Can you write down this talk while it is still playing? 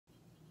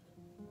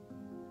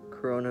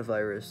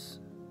Coronavirus.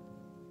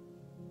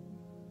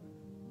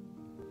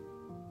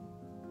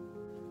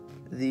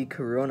 The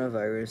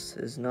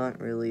coronavirus is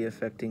not really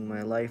affecting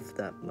my life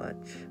that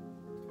much.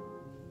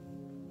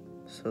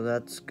 So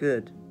that's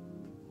good.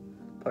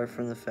 Apart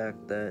from the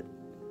fact that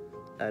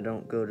I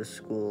don't go to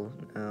school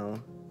now.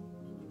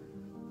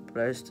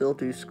 But I still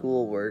do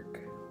schoolwork.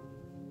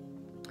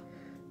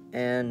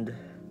 And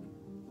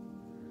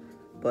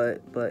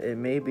but it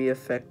may be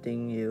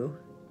affecting you.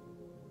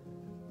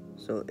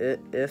 So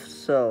if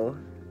so,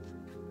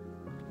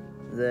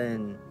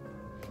 then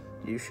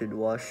you should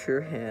wash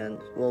your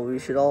hands. Well, we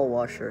should all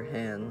wash our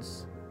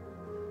hands,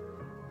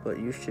 but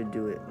you should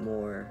do it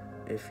more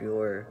if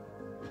you're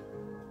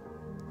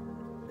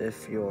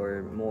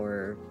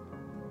more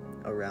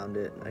around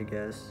it, I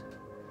guess.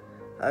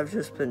 I've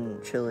just been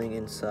chilling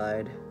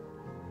inside.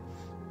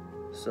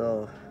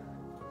 So,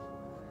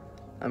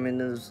 I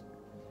mean,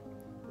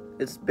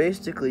 it's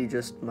basically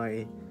just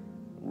my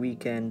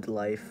weekend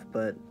life,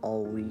 but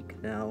all week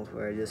now,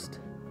 where I just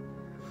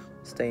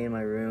stay in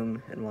my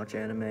room and watch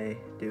anime,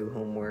 do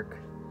homework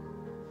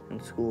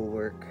and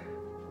schoolwork,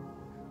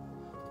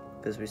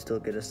 because we still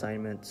get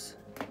assignments.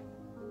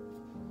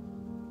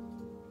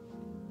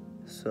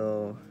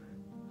 So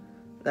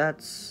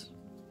that's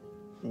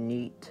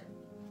neat.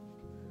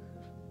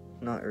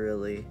 Not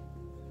really,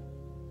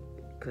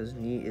 because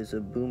neat is a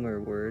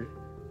boomer word,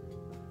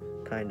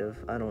 kind of.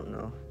 I don't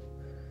know.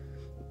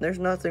 There's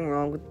nothing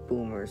wrong with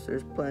boomers.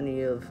 There's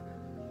plenty of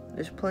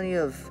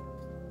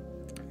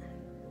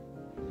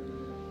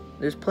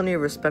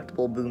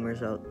respectable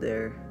boomers out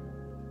there.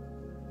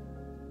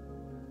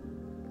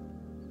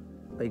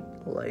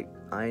 Like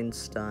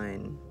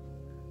Einstein.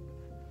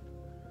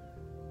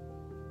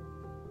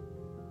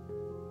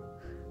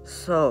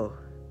 So,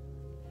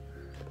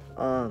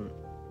 I'm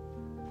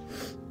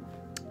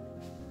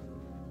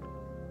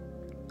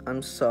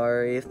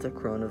sorry if the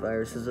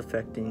coronavirus is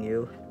affecting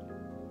you.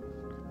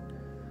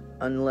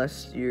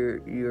 Unless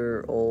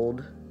you're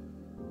old.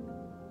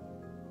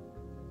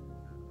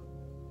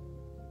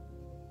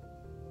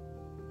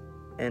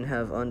 And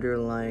have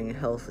underlying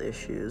health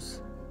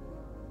issues,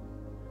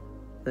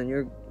 then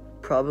you're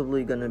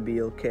probably gonna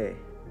be okay.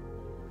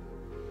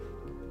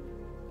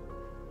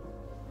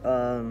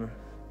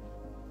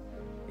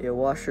 Yeah,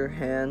 wash your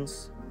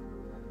hands,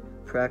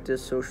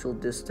 practice social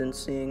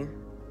distancing,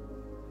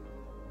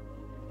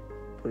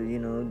 but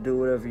do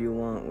whatever you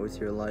want with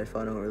your life.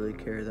 I don't really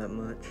care that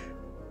much.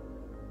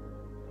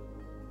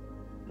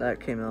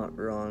 That came out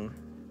wrong.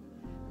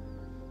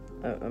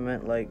 I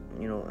meant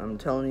I'm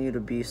telling you to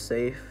be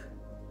safe,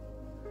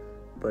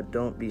 but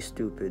don't be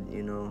stupid,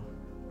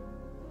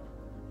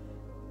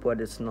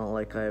 But it's not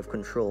like I have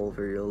control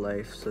over your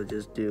life, so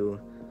just do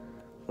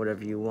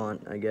whatever you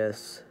want, I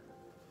guess.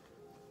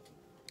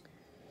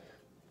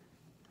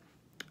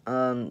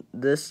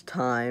 This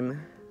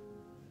time,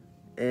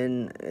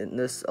 in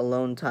this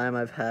alone time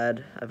I've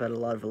had a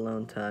lot of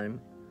alone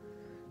time.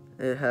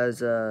 It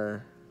has,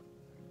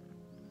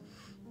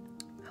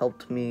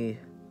 helped me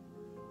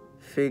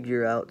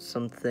figure out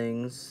some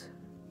things,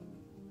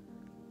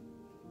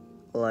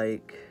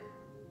 like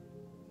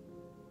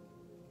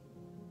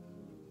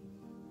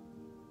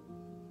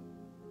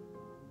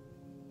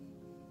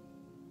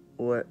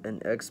what an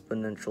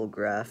exponential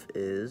graph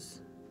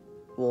is.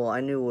 Well,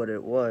 I knew what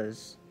it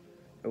was,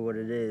 or what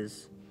it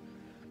is,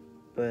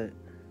 but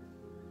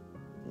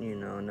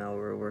now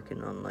we're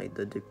working on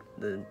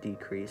the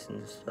decrease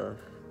and stuff.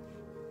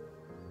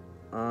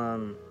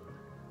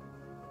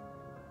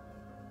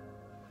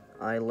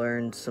 I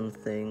learned some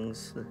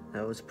things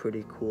that was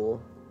pretty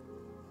cool.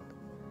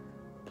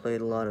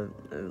 Played a lot of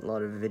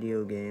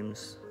video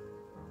games.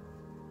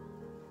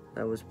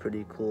 That was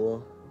pretty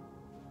cool.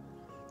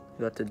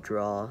 Got to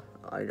draw.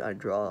 I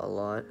draw a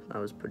lot. That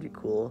was pretty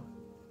cool.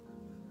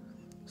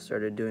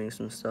 Started doing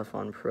some stuff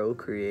on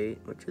Procreate,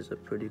 which is a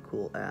pretty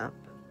cool app.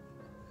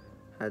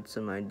 Had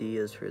some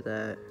ideas for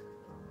that.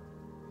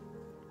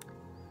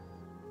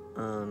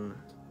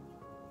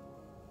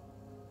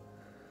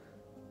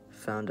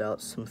 Found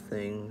out some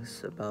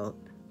things about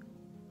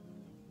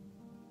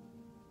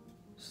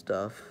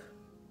stuff.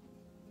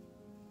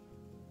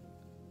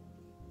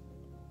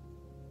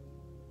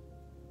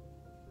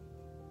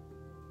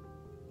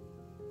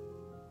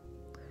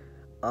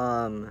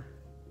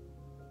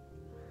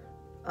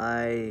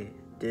 I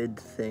did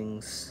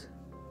things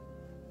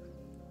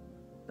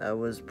that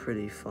was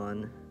pretty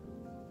fun.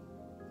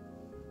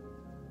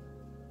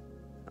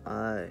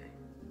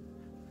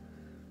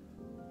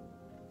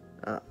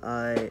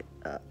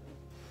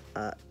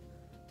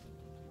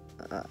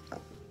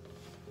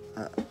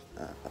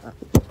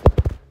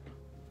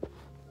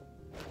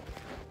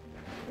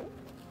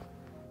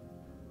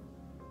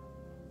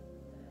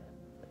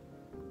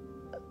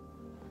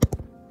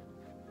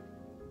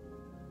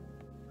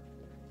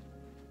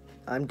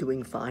 I'm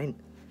doing fine.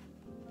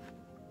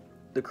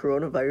 The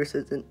coronavirus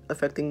isn't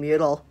affecting me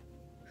at all.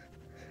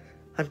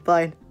 I'm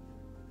fine.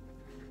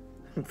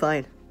 I'm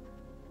fine.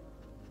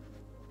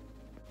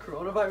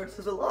 Coronavirus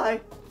is a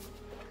lie.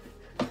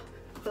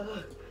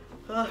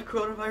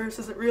 Coronavirus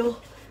isn't real.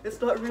 It's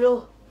not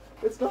real.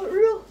 It's not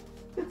real.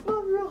 It's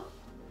not real.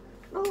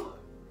 No.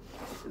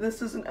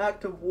 This is an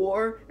act of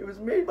war. It was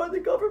made by the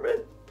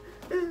government.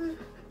 This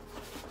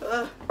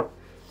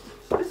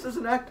is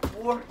an act of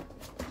war.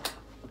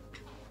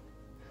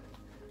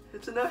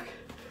 It's an act.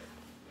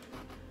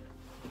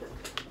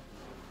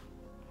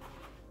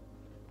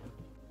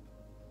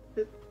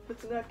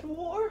 It's an act of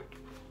war.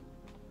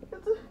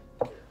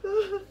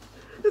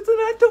 It's an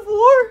act of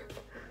war.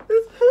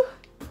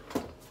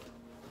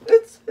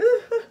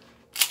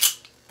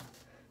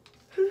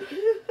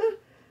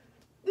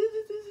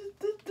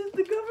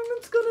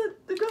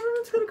 The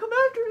government's gonna come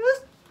after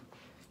us.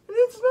 And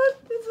it's not.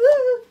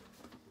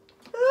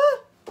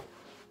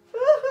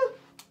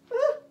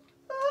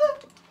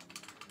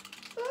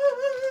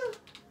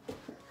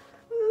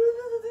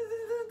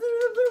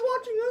 They're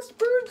watching us.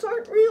 Birds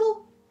aren't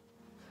real.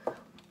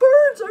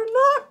 Birds are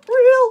not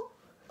real.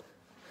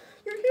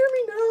 You hear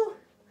me now?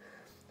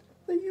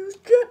 They use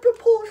jet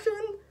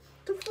propulsion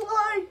to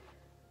fly.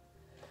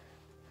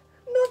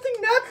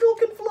 Nothing natural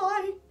can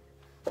fly.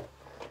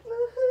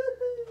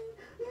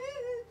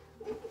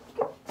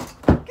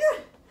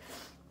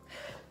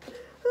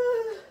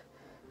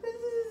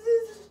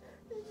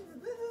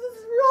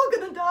 We're all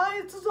gonna die.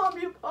 It's a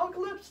zombie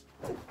apocalypse.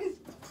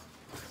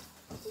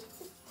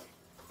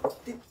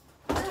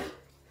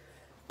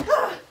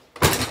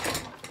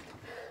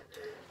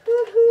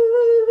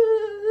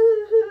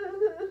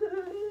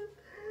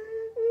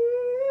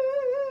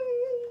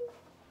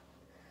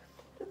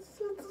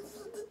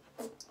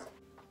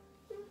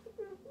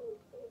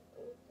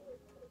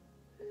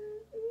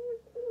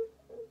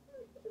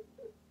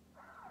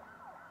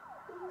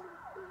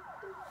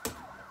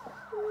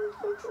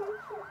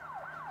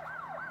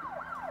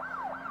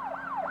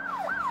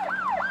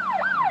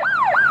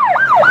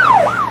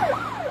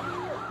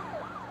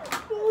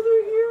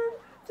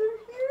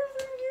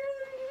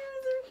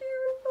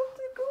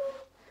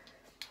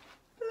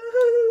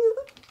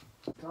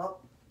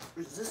 Stop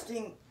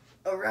resisting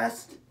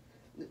arrest.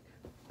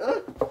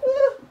 No,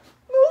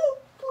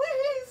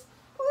 please,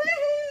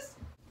 please,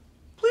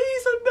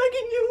 please, I'm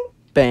begging you.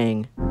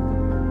 Bang.